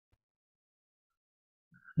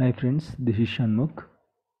Hi friends, this is Shanmukh.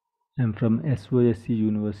 I'm from Sose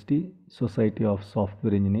University, Society of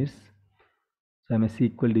Software Engineers. So I'm a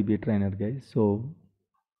SQL DBA trainer, guys. So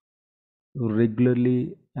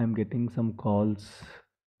regularly I'm getting some calls,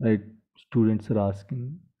 right? Students are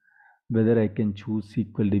asking whether I can choose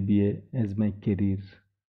SQL DBA as my career.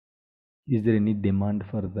 Is there any demand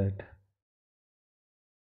for that?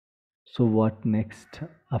 So what next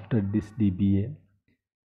after this DBA?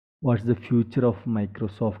 What's the future of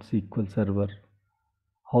Microsoft SQL Server?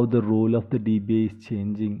 How the role of the DBA is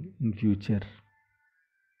changing in future?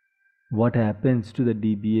 What happens to the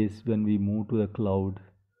DBAs when we move to the cloud?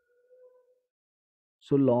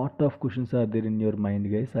 So lot of questions are there in your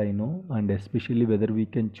mind, guys, I know, and especially whether we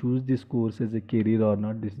can choose this course as a career or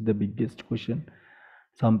not. This is the biggest question.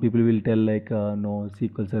 Some people will tell like no,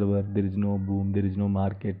 SQL Server, there is no boom, there is no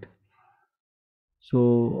market.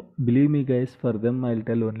 So believe me, guys, for them I'll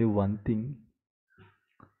tell only one thing.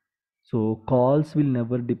 So calls will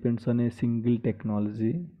never depends on a single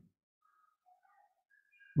technology.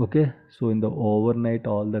 Okay, so in the overnight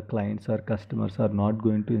all the clients or customers are not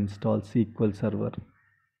going to install SQL Server.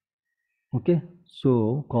 Okay,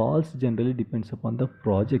 so calls generally depends upon the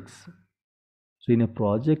projects. So in a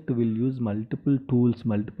project we'll use multiple tools,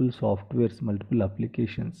 multiple softwares, multiple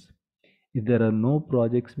applications. If there are no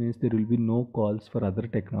projects, means there will be no calls for other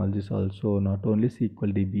technologies also, not only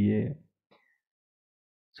SQL DBA.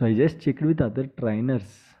 So I just checked with other trainers,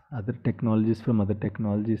 other technologies from other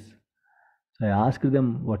technologies. So I asked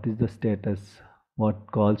them what is the status, what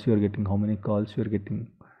calls you are getting, how many calls you are getting.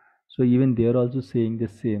 So even they are also saying the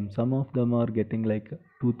same. Some of them are getting like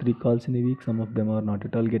 2-3 calls in a week. Some of them are not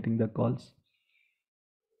at all getting the calls.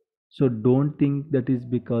 So don't think that is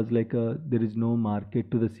because like there is no market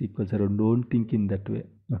to the SQL Server. Don't think in that way.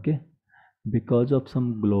 Okay, because of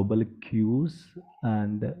some global cues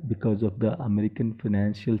and because of the American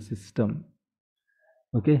financial system,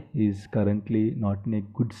 okay, is currently not in a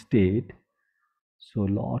good state. So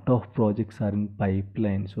lot of projects are in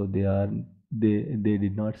pipeline. So they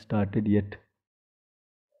did not started yet.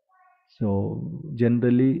 So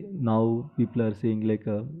generally now people are saying like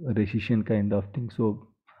a recession kind of thing. So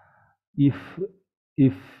if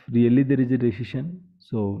if really there is a recession,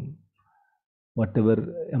 so whatever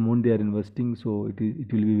amount they are investing, so it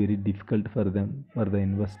will be very difficult for them, for the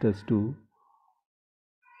investors to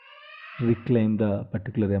reclaim the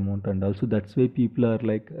particular amount. And also that's why people are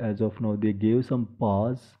like, as of now they gave some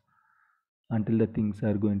pause until the things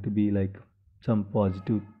are going to be like some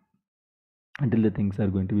positive, until the things are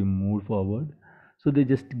going to be moved forward. So they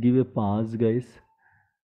just give a pause, guys.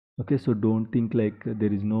 Okay, so don't think like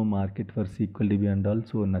there is no market for SQL DB and all.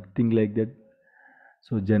 So nothing like that.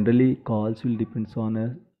 So generally calls will depends on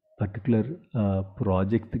a particular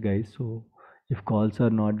project, guys. So if calls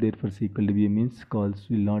are not there for SQL DB, means calls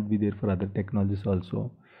will not be there for other technologies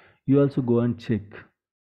also. You also go and check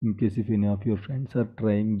in case if any of your friends are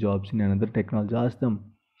trying jobs in another technology. Ask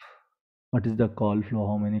them what is the call flow,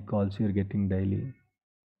 how many calls you are getting daily,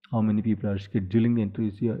 how many people are scheduling the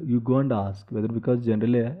interviews. You go and ask whether, because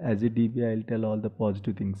generally as a DBA I'll tell all the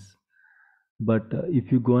positive things, but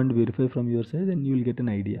if you go and verify from your side, then you will get an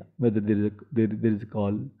idea whether there is a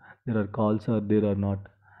call, there are calls or there are not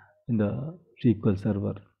in the SQL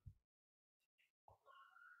Server.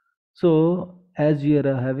 So as you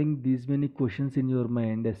are having these many questions in your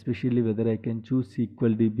mind, especially whether I can choose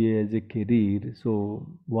SQL DBA as a career, so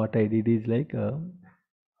what I did is like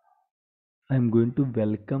I'm going to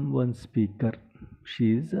welcome one speaker.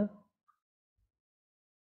 She is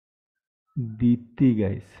Deepthi,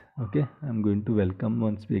 guys. Okay, I'm going to welcome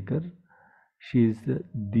one speaker. She is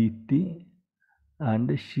Deepthi,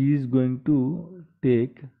 and she is going to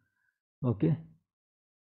take, okay,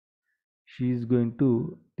 she is going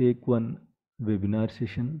to take one webinar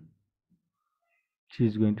session. She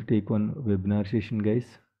is going to take one webinar session, guys.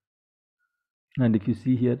 And if you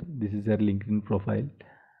see here, this is her LinkedIn profile.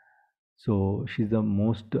 So she's the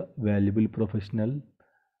most valuable professional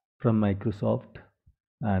from Microsoft,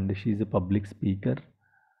 and she's a public speaker,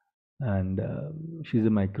 and she's a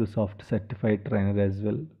Microsoft certified trainer as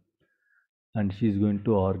well, and she's going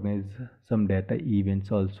to organize some data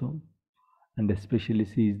events also. And especially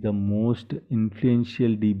she is the most influential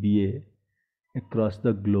DBA across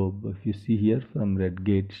the globe. If you see here from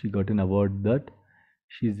Redgate, she got an award that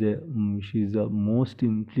she's a most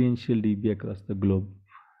influential DBA across the globe.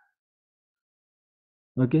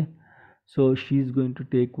 Okay, so she's going to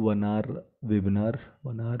take 1 hour webinar,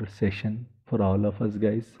 1 hour session for all of us,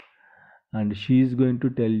 guys, and she's going to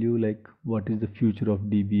tell you like what is the future of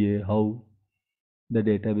DBA, how the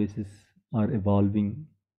databases are evolving,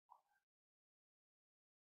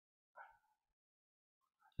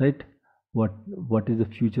 right? What is the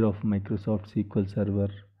future of Microsoft SQL Server?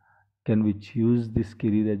 Can we choose this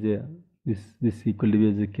career as a this SQL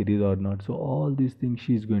DBA as a career or not? So all these things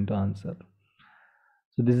she is going to answer.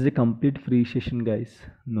 So this is a complete free session, guys.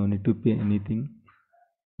 No need to pay anything.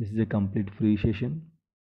 This is a complete free session,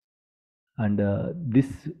 and this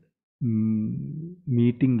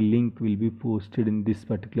meeting link will be posted in this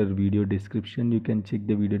particular video description. You can check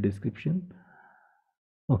the video description.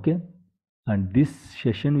 Okay, and this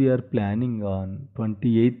session we are planning on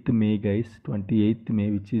 28th May, guys. 28th May,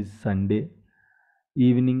 which is Sunday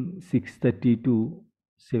evening, 6:30 to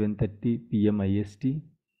 7:30 p.m. IST.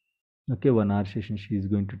 Okay, 1 hour session she is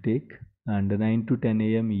going to take, and 9 to 10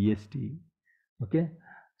 a.m. EST. Okay,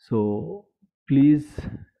 so please,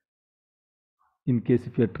 in case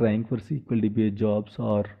if you are trying for SQL DBA jobs,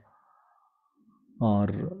 or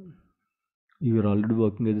you are already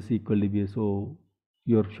working as a SQL DBA, so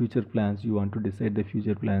your future plans, you want to decide the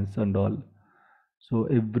future plans and all, so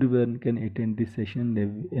everyone can attend this session,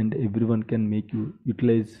 and everyone can make you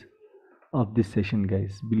utilize of this session,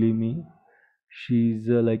 guys. Believe me, she's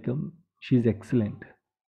she's excellent,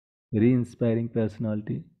 very inspiring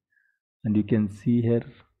personality, and you can see her.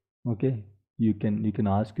 Okay, you can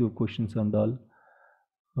ask your questions and all.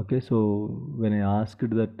 Okay, so when I asked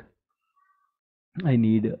that I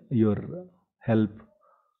need your help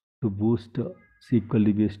to boost SQL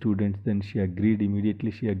DBA students, then she agreed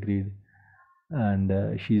immediately. She agreed, and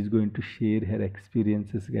she is going to share her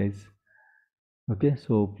experiences, guys. Okay,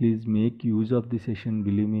 so please make use of the session.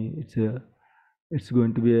 Believe me, it's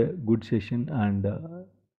going to be a good session, and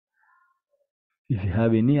if you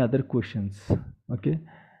have any other questions, okay,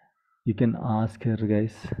 you can ask her,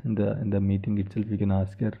 guys, in the meeting itself. You can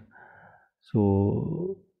ask her.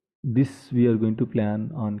 So this we are going to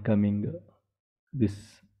plan on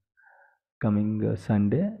this coming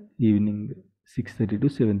Sunday evening, 6:30 to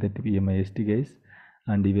 7:30 p.m. IST, guys,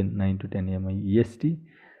 and even 9 to 10 a.m. EST.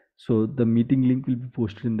 So the meeting link will be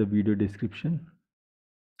posted in the video description,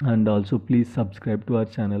 and also please subscribe to our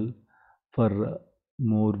channel for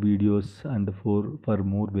more videos and for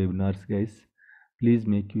more webinars, guys. Please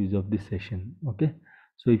make use of this session. Okay,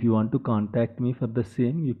 so if you want to contact me for the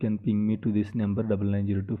same, you can ping me to this number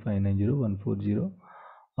 9902590140,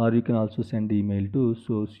 or you can also send email to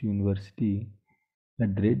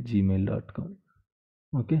soseuniversity@gmail.com.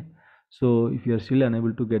 Okay, so if you are still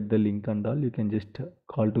unable to get the link and all, you can just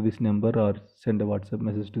call to this number or send a WhatsApp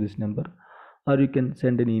message to this number, or you can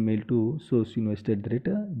send an email to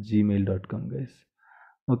soseuniversity@gmail.com, guys.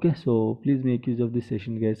 Okay, so please make use of this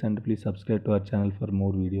session, guys, and please subscribe to our channel for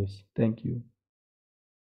more videos. Thank you.